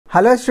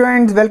Hello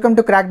students, welcome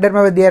to Crack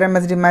Derma with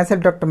DRMSD.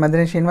 Myself Dr.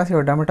 Maddineni Srinivas,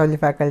 your dermatology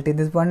faculty,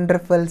 this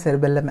wonderful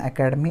Cerebellum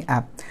Academy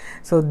app.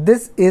 So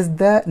this is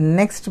the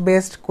next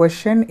based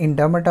question in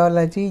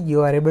dermatology.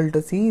 You are able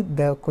to see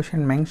the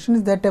question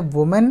mentions that a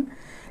woman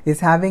is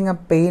having a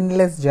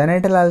painless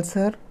genital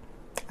ulcer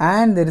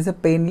and there is a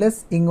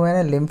painless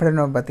inguinal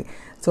lymphadenopathy.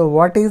 So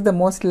what is the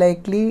most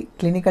likely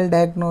clinical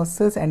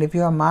diagnosis? And if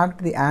you have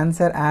marked the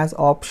answer as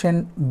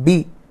option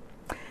B,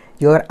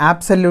 you are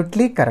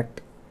absolutely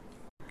correct.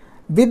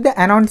 With the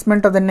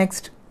announcement of the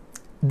next,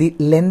 the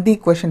lengthy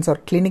questions or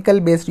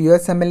clinical based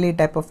USMLE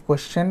type of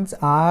questions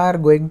are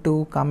going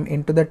to come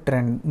into the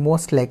trend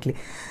most likely.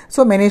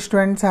 So many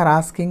students are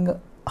asking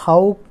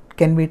how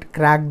can we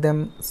crack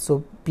them.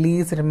 So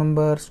please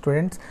remember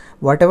students,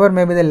 whatever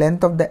may be the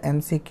length of the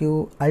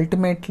MCQ,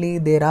 ultimately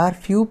there are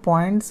few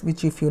points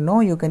which if you know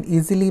you can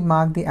easily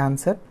mark the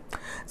answer.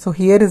 So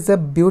here is a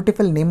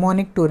beautiful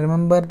mnemonic to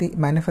remember the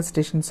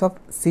manifestations of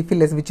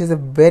syphilis, which is a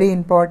very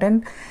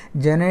important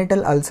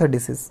genital ulcer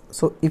disease.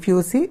 So if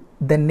you see,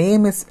 the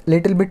name is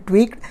little bit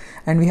tweaked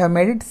and we have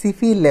made it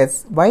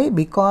syphilis. Why?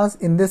 Because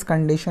in this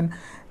condition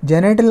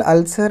genital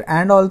ulcer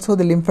and also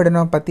the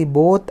lymphadenopathy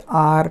both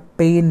are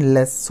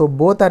painless. So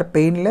both are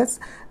painless.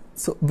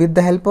 So with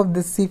the help of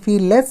this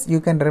syphilis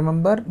you can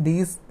remember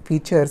these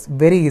features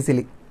very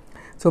easily.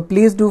 So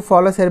please do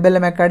follow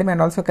Cerebellum Academy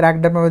and also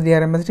Crack Derma with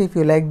DRMSD if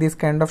you like these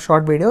kind of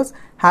short videos.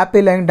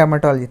 Happy learning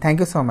dermatology.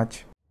 Thank you so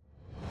much.